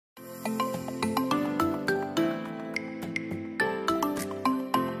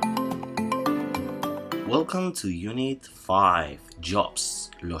Welcome to Unit 5,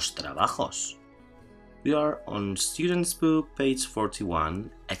 Jobs, los trabajos. We are on Students' Book, page 41,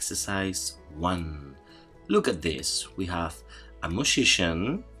 exercise 1. Look at this. We have a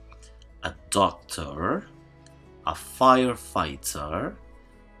musician, a doctor, a firefighter,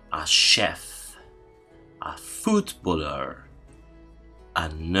 a chef, a footballer, a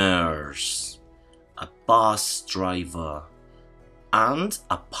nurse, a bus driver, and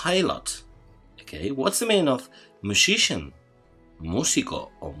a pilot. Okay, what's the meaning of musician?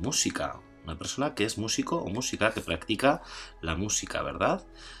 Músico o música. Una persona que es músico o música, que practica la música, ¿verdad?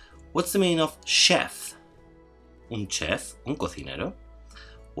 What's the meaning of chef? Un chef, un cocinero.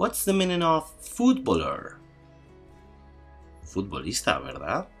 What's the meaning of footballer? Futbolista,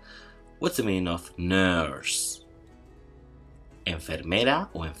 ¿verdad? What's the meaning of nurse? Enfermera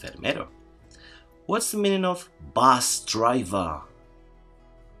o enfermero. What's the meaning of bus driver?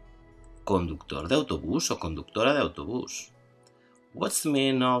 Conductor de autobús o conductora de autobús. What's the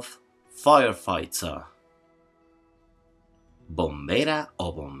meaning of firefighter? Bombera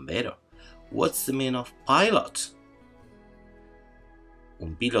o bombero. What's the meaning of pilot?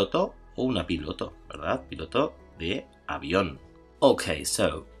 Un piloto o una piloto, ¿verdad? Piloto de avión. Okay,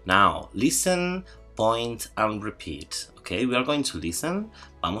 so now listen, point and repeat. Okay, we are going to listen.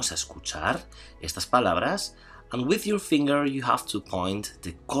 Vamos a escuchar estas palabras. And with your finger you have to point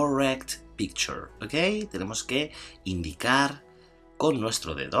the correct picture. Okay, tenemos que indicar con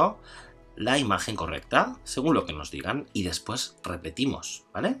nuestro dedo la imagen correcta, según lo que nos digan, y después repetimos,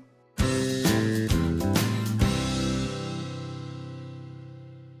 ¿vale?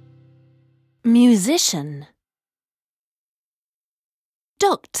 Musician,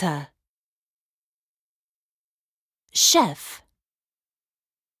 doctor, chef,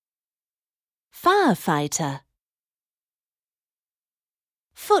 firefighter,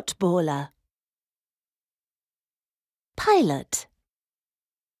 footballer, pilot,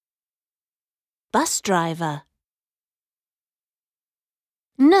 bus driver,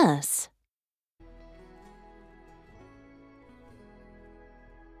 nurse.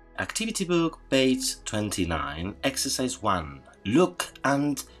 Activity book, page 29, exercise 1. Look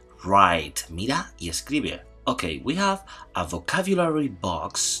and write. Mira y escribe. Okay, we have a vocabulary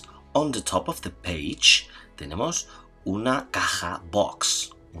box on the top of the page. Tenemos una caja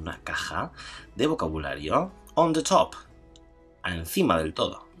box, una caja de vocabulario on the top, encima del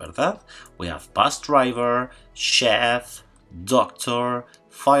todo, ¿verdad? We have bus driver, chef, doctor,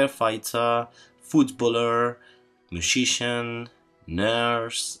 firefighter, footballer, musician,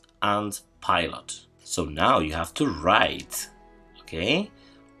 nurse, and pilot. So now you have to write, okay?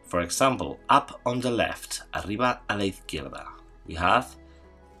 For example, up on the left, arriba a la izquierda, we have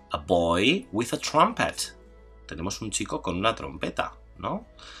a boy with a trumpet. Tenemos un chico con una trompeta, ¿no?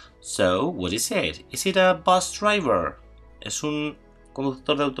 So, what is it? Is it a bus driver? ¿Es un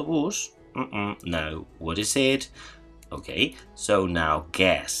conductor de autobús? No. What is it? Okay, so now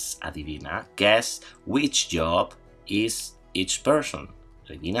guess, adivina, guess which job is each person.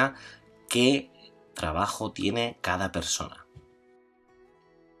 Adivina qué trabajo tiene cada persona.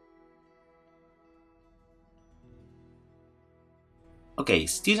 Okay,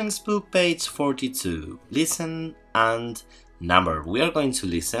 Students' Book, page 42. Listen and number. We are going to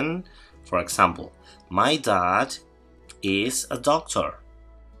listen. For example, my dad is a doctor.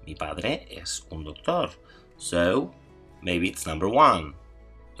 Mi padre es un doctor. So, maybe it's number 1.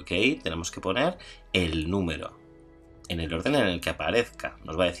 Okay, tenemos que poner el número en el orden en el que aparezca.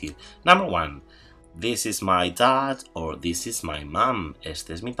 Nos va a decir, number 1, this is my dad or this is my mom. Este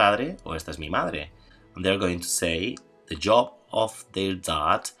es mi padre o esta es mi madre. And they're going to say the job of their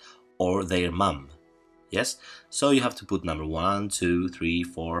dad or their mom. Yes? So you have to put number 1, 2, 3,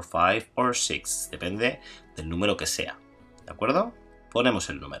 4, 5 or 6. Depende del número que sea. ¿De acuerdo? Ponemos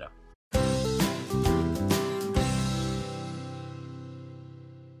el número.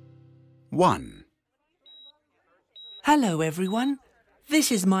 One. Hello, everyone. This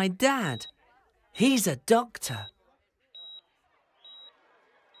is my dad. He's a doctor.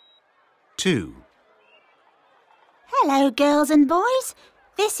 2. Hello, girls and boys.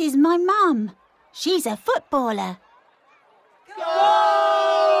 This is my mum. She's a footballer.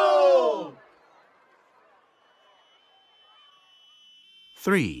 Goal!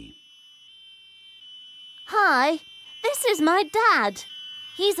 3. Hi, this is my dad.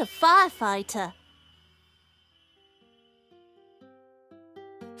 He's a firefighter.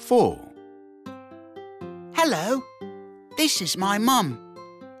 4. Hello, this is my mum.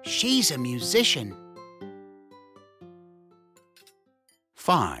 She's a musician.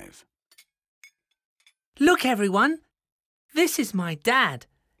 5. Look, everyone. This is my dad.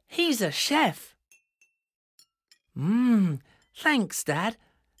 He's a chef. Thanks, Dad.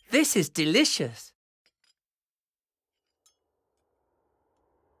 This is delicious.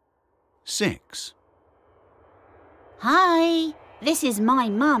 6. Hi, this is my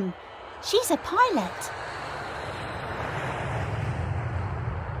mum. She's a pilot.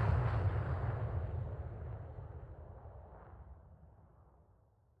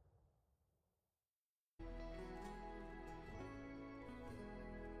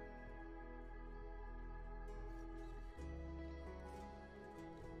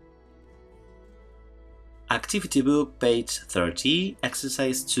 Activity book, page 30,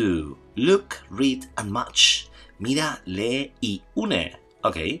 exercise 2. Look, read and match. Mira, lee y une.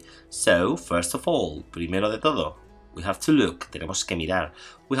 Okay, so first of all, primero de todo, we have to look, tenemos que mirar.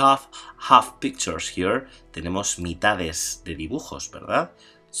 We have half pictures here, tenemos mitades de dibujos, ¿verdad?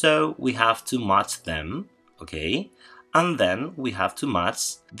 So we have to match them, okay? And then we have to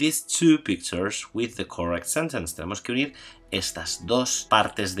match these two pictures with the correct sentence. Tenemos que unir estas dos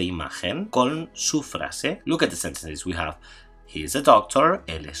partes de imagen con su frase. Look at the sentences. We have, he is a doctor,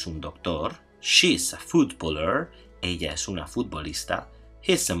 él es un doctor. She's a footballer, ella es una futbolista.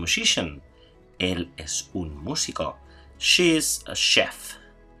 He's a musician, él es un músico. She's a chef,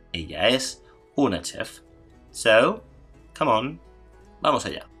 ella es una chef. So, come on, vamos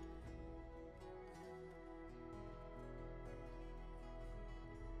allá.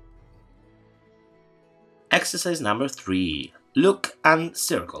 Exercise number 3. Look and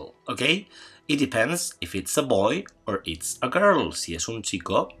circle, okay? It depends if it's a boy or it's a girl. Si es un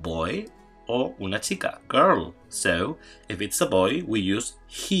chico, boy, o una chica, girl. So, if it's a boy, we use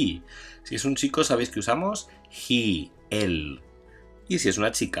he. Si es un chico, sabéis que usamos he, él. Y si es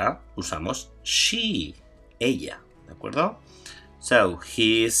una chica, usamos she, ella, ¿de acuerdo? So,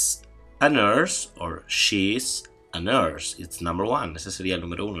 he's a nurse or she's a nurse. It's number 1. Ese sería el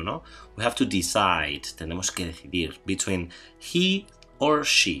número 1, ¿no? We have to decide. Tenemos que decidir between he or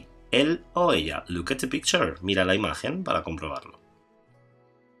she. Él o ella. Look at the picture. Mira la imagen para comprobarlo.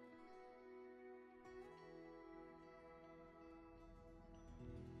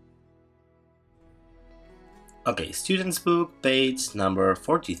 Okay, student's book, page number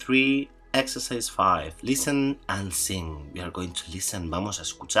 43, exercise 5. Listen and sing. We are going to listen. Vamos a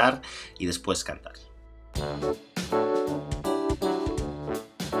escuchar y después cantar.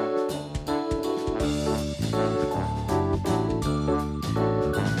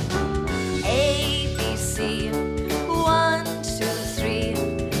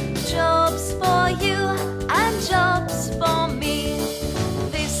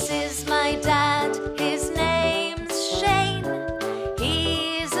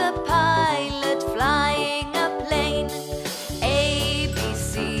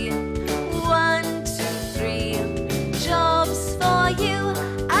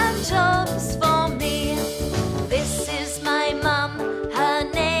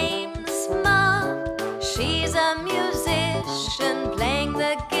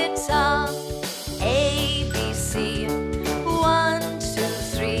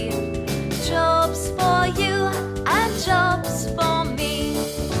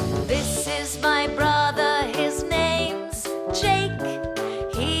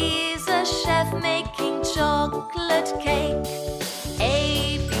 chocolate cake.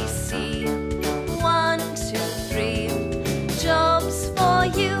 A, B, C, 1, 2, 3. Jobs for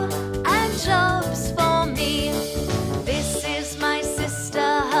you and jobs for me. This is my sister,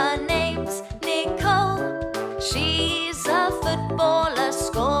 her name's Nicole. She's a footballer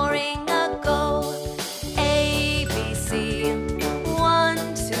scoring a goal. A, B, C, 1,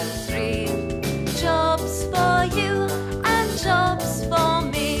 2, 3. Jobs for you and jobs for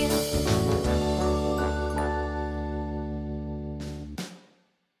me.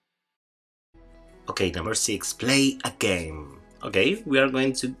 Okay, number 6, play a game. Okay, we are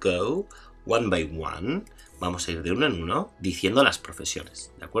going to go one by one. Vamos a ir de uno en uno diciendo las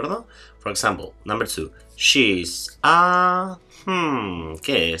profesiones, ¿de acuerdo? For example, number 2, she's a...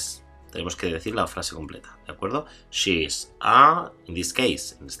 ¿qué es? Tenemos que decir la frase completa, ¿de acuerdo? She's a, in this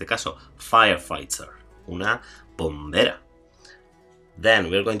case, en este caso, firefighter, una bombera.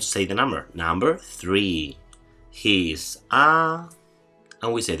 Then we're going to say the number. Number 3, he's a...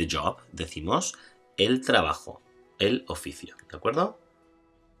 And we say the job, decimos el trabajo, el oficio, ¿de acuerdo?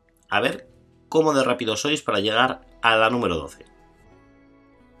 A ver cómo de rápido sois para llegar a la número 12.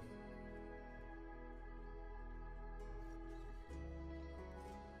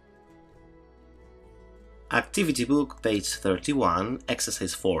 Activity book, page 31,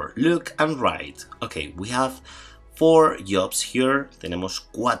 exercise 4. Look and write. Okay, we have 4 jobs here. Tenemos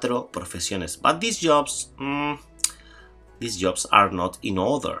 4 profesiones. But these jobs, these jobs are not in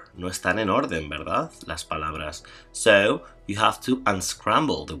order. No están en orden, ¿verdad? Las palabras. So, you have to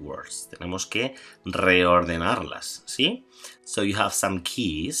unscramble the words. Tenemos que reordenarlas, ¿sí? So, you have some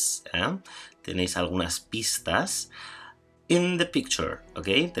keys, ¿eh? Tenéis algunas pistas in the picture,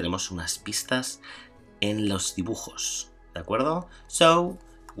 ¿ok? Tenemos unas pistas en los dibujos, ¿de acuerdo? So,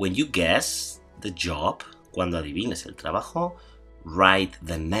 when you guess the job, cuando adivines el trabajo, write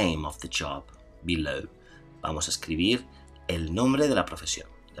the name of the job below. Vamos a escribir el nombre de la profesión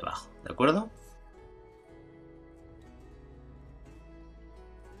debajo, ¿de acuerdo?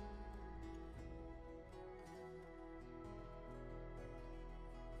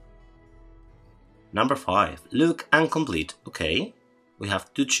 Number 5. Look and complete. Okay, we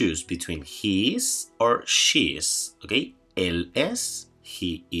have to choose between his or she's. Okay, él es,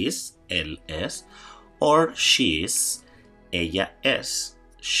 he is, él es, or she's, ella es,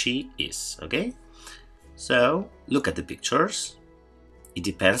 she is. Okay, so look at the pictures. It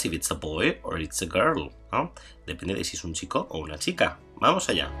depends if it's a boy or it's a girl, ¿no? Depende de si es un chico o una chica. Vamos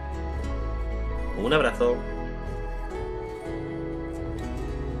allá. Un abrazo.